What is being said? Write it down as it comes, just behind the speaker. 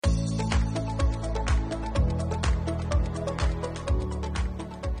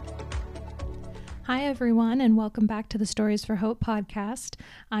Hi, everyone, and welcome back to the Stories for Hope podcast.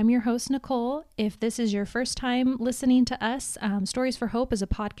 I'm your host, Nicole. If this is your first time listening to us, Stories for Hope is a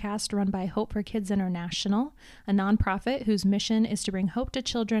podcast run by Hope for Kids International, a nonprofit whose mission is to bring hope to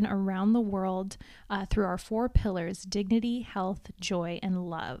children around the world through our four pillars: dignity, health, joy, and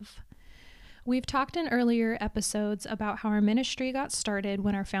love. We've talked in earlier episodes about how our ministry got started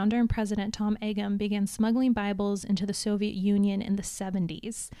when our founder and president, Tom Agam, began smuggling Bibles into the Soviet Union in the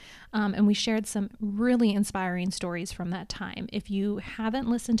 70s. And we shared some really inspiring stories from that time. If you haven't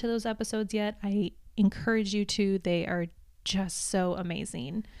listened to those episodes yet, I encourage you to. They are just so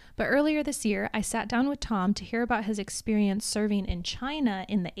amazing. But earlier this year, I sat down with Tom to hear about his experience serving in China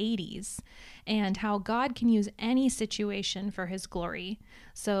in the 80s and how God can use any situation for his glory.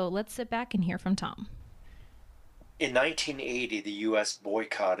 So let's sit back and hear from Tom. In 1980, the U.S.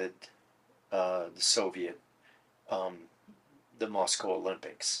 boycotted the Moscow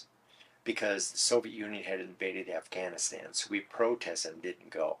Olympics because the Soviet Union had invaded Afghanistan. So we protested and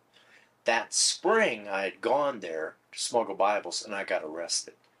didn't go. That spring, I had gone there to smuggle Bibles, and I got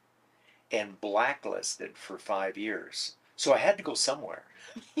arrested and blacklisted for 5 years. So I had to go somewhere.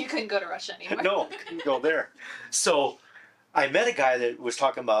 You couldn't go to Russia anymore. No, I couldn't go there. So I met a guy that was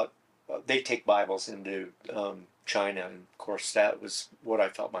talking about they take Bibles into China, and of course that was what I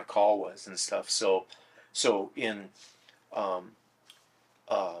felt my call was and stuff. So in the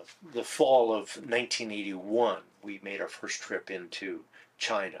fall of 1981, we made our first trip into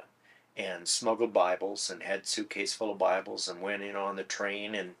China and smuggled Bibles and had a suitcase full of Bibles and went in on the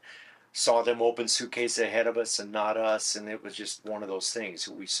train and saw them open suitcase ahead of us and not us, and it was just one of those things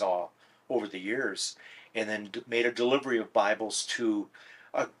that we saw over the years. And then made a delivery of Bibles to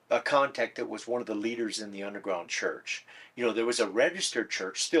a contact that was one of the leaders in the underground church. You know, there was a registered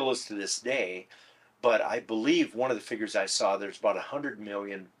church, still is to this day, but I believe one of the figures I saw, there's about 100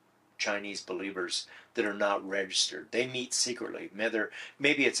 million Chinese believers that are not registered. They meet secretly.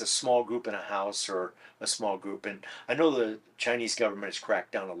 Maybe it's a small group in a house or a small group. And I know the Chinese government has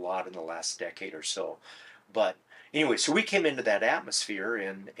cracked down a lot in the last decade or so. But anyway, so we came into that atmosphere,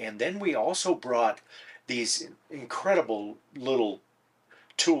 and then we also brought these incredible little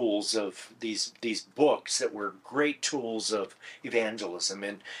tools of these books that were great tools of evangelism.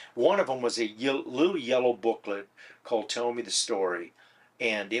 And one of them was a little yellow booklet called Tell Me the Story.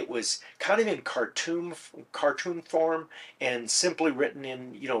 And it was kind of in cartoon form and simply written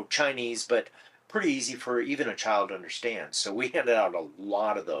in, Chinese, but pretty easy for even a child to understand. So we handed out a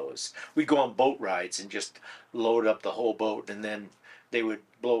lot of those. We'd go on boat rides and just load up the whole boat, and then they would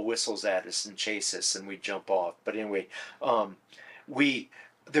blow whistles at us and chase us, and we'd jump off. But anyway,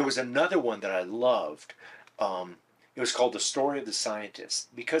 there was another one that I loved. It was called The Story of the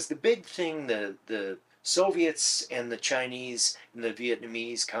Scientist, because the big thing the Soviets and the Chinese and the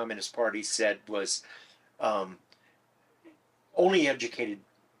Vietnamese Communist Party said was only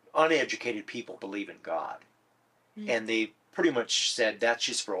uneducated people believe in God. And they pretty much said that's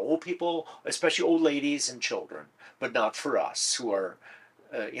just for old people, especially old ladies and children, but not for us who are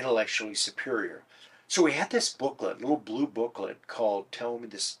intellectually superior. So we had this booklet, little blue booklet called "Tell Me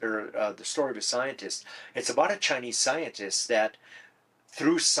This," or "The Story of a Scientist." It's about a Chinese scientist that,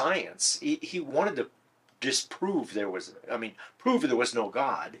 through science, he wanted to prove there was no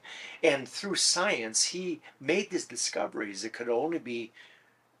God, and through science he made these discoveries that could only be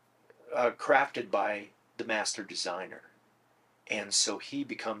crafted by the master designer. And so he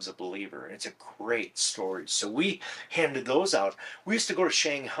becomes a believer. It's a great story. So we handed those out. We used to go to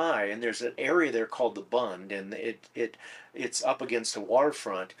Shanghai, and there's an area there called the Bund, and it's up against the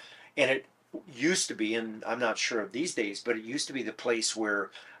waterfront. And it used to be, and I'm not sure of these days, but it used to be the place where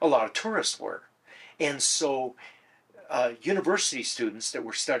a lot of tourists were. And so university students that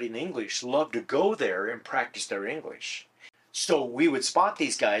were studying English loved to go there and practice their English. So we would spot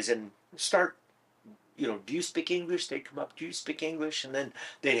these guys and start, do you speak English? They'd come up, do you speak English? And then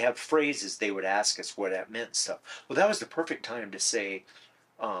they'd have phrases they would ask us what that meant and stuff. Well, that was the perfect time to say,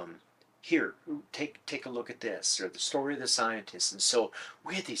 here, take a look at this, or The Story of the Scientist. And so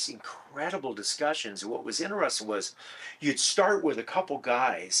we had these incredible discussions. And what was interesting was you'd start with a couple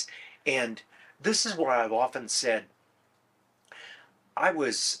guys, and this is where I've often said I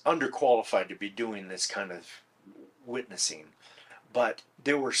was underqualified to be doing this kind of witnessing. But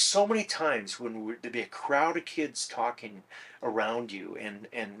there were so many times when there'd be a crowd of kids talking around you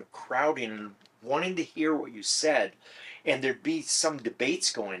and crowding and wanting to hear what you said, and there'd be some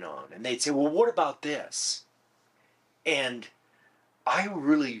debates going on, and they'd say, well, what about this? And I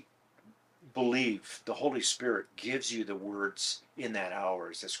really believe the Holy Spirit gives you the words in that hour,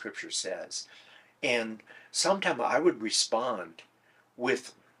 as the scripture says. And sometimes I would respond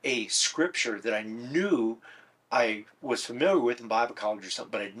with a scripture that I knew I was familiar with in Bible college or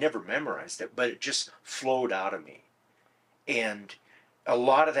something, but I'd never memorized it. But it just flowed out of me, and a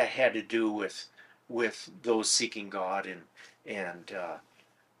lot of that had to do with those seeking God, and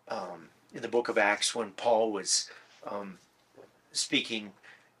in the book of Acts when Paul was um, speaking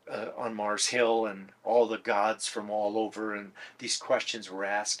on Mars Hill, and all the gods from all over, and these questions were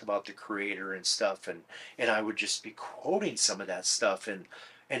asked about the Creator and stuff, and I would just be quoting some of that stuff, and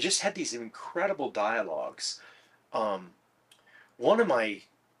just had these incredible dialogues. Um, One of my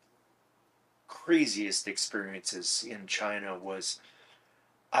craziest experiences in China was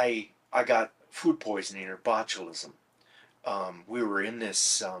I got food poisoning or botulism. We were in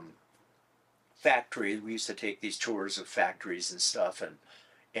this factory. We used to take these tours of factories and stuff, and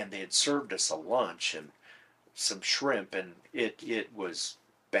they had served us a lunch and some shrimp, and it was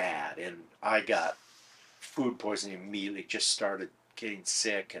bad, and I got food poisoning immediately. Just started getting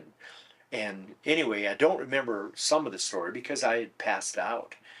sick, and anyway, I don't remember some of the story because I had passed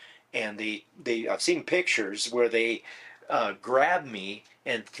out. And they I've seen pictures where they grabbed me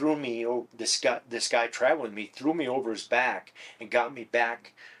and threw me. This guy traveling with me threw me over his back and got me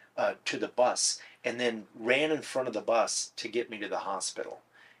back to the bus, and then ran in front of the bus to get me to the hospital.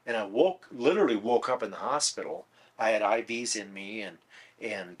 And I literally woke up in the hospital. I had IVs in me,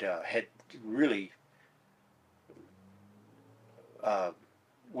 and had really uh,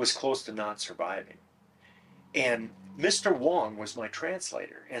 was close to not surviving. And Mr. Wong was my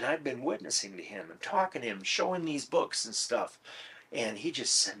translator, and I'd been witnessing to him and talking to him, showing these books and stuff. And he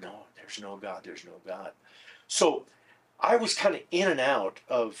just said, "No, there's no God, there's no God." So I was kind of in and out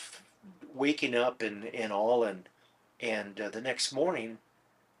of waking up and all. And the next morning,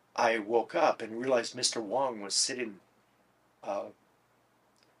 I woke up and realized Mr. Wong was sitting uh,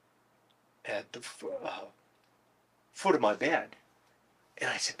 at the foot of my bed. And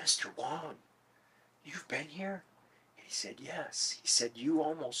I said, "Mr. Wong, you've been here?" And he said, "Yes." He said, "You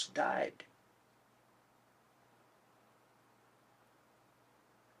almost died."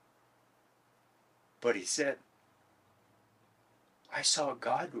 But he said, "I saw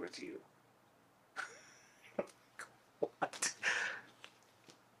God with you." What?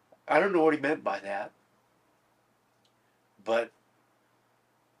 I don't know what he meant by that, but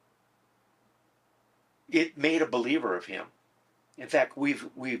it made a believer of him. In fact, we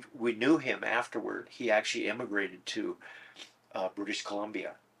knew him afterward. He actually immigrated to British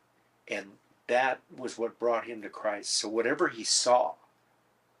Columbia, and that was what brought him to Christ. So whatever he saw,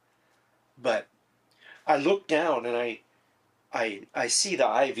 but I look down and I see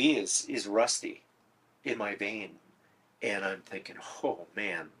the IV is rusty in my vein, and I'm thinking, "Oh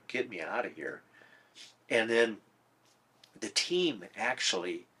man, get me out of here." And then the team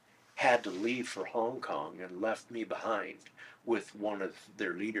actually had to leave for Hong Kong and left me behind with one of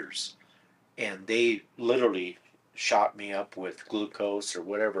their leaders, and they literally shot me up with glucose or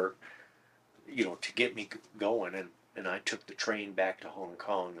whatever, to get me going. And I took the train back to Hong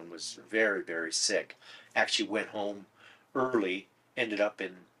Kong and was very, very sick. Actually went home early, ended up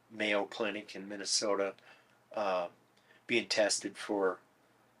in Mayo Clinic in Minnesota, uh, being tested for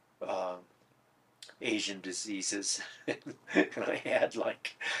uh, Asian diseases. And I had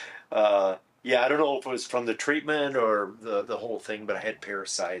yeah, I don't know if it was from the treatment or the whole thing, but I had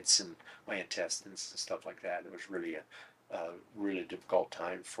parasites in my intestines and stuff like that. It was really a really difficult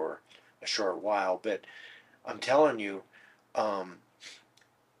time for a short while. But I'm telling you, um,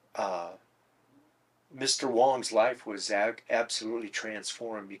 uh, Mr. Wong's life was absolutely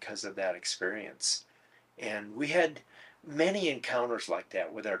transformed because of that experience. And we had many encounters like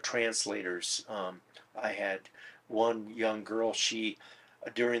that with our translators. I had one young girl, she,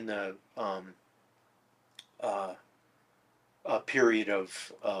 during the uh, period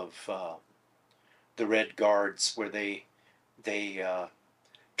of the Red Guards, where they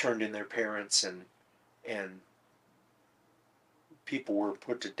turned in their parents, and people were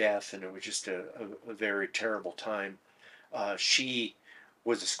put to death, and it was just a very terrible time. She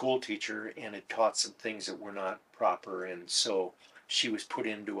was a school teacher and had taught some things that were not proper, and so she was put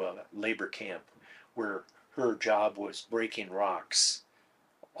into a labor camp where her job was breaking rocks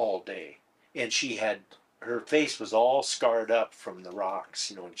all day. And her face was all scarred up from the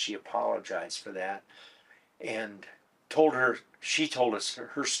rocks, and she apologized for that, and she told us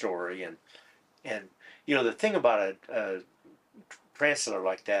her story. And the thing about a translator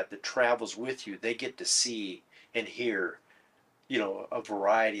like that travels with you, they get to see and hear, a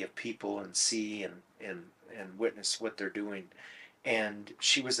variety of people, and see and witness what they're doing. And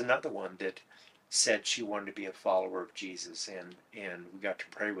she was another one that said she wanted to be a follower of Jesus, and we got to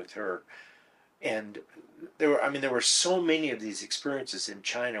pray with her. And there were so many of these experiences in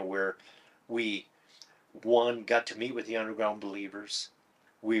China where we, one, got to meet with the underground believers.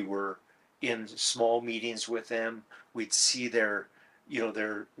 We were in small meetings with them. We'd see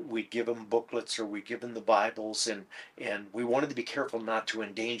we'd give them booklets, or we'd give them the Bibles, and we wanted to be careful not to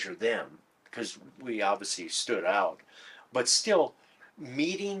endanger them because we obviously stood out. But still,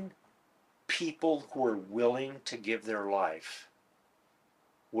 meeting people who are willing to give their life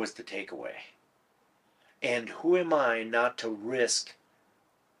was the takeaway. And who am I not to risk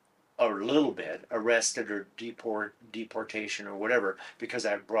a little bit arrested or deportation or whatever because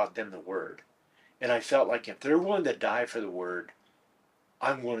I brought them the word? And I felt like if they're willing to die for the word,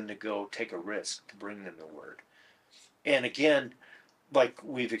 I'm willing to go take a risk to bring them the word. And again, like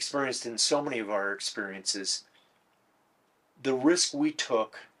we've experienced in so many of our experiences, the risk we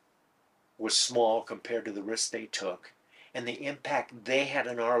took was small compared to the risk they took, and the impact they had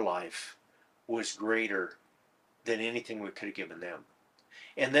in our life was greater than anything we could have given them.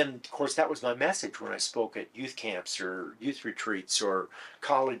 And then, of course, that was my message when I spoke at youth camps or youth retreats or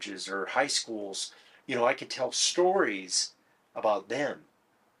colleges or high schools. I could tell stories about them.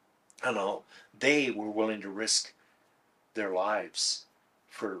 They were willing to risk their lives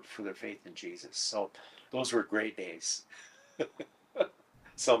for their faith in Jesus. So those were great days.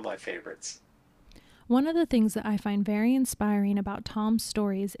 Some of my favorites. One of the things that I find very inspiring about Tom's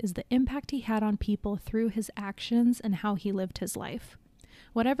stories is the impact he had on people through his actions and how he lived his life.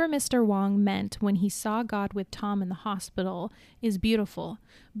 Whatever Mr. Wong meant when he saw God with Tom in the hospital is beautiful,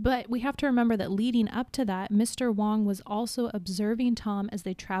 but we have to remember that leading up to that, Mr. Wong was also observing Tom as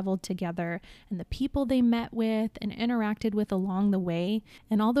they traveled together and the people they met with and interacted with along the way,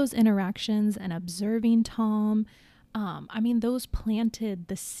 and all those interactions and observing Tom, those planted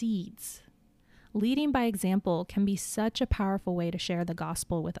the seeds. Leading by example can be such a powerful way to share the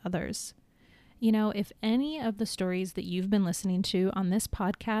gospel with others. If any of the stories that you've been listening to on this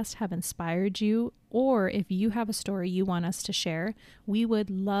podcast have inspired you, or if you have a story you want us to share, we would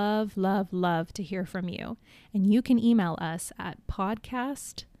love, love, love to hear from you. And you can email us at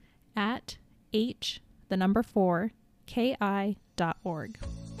podcast@h4ki.org.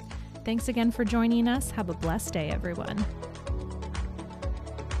 Thanks again for joining us. Have a blessed day, everyone.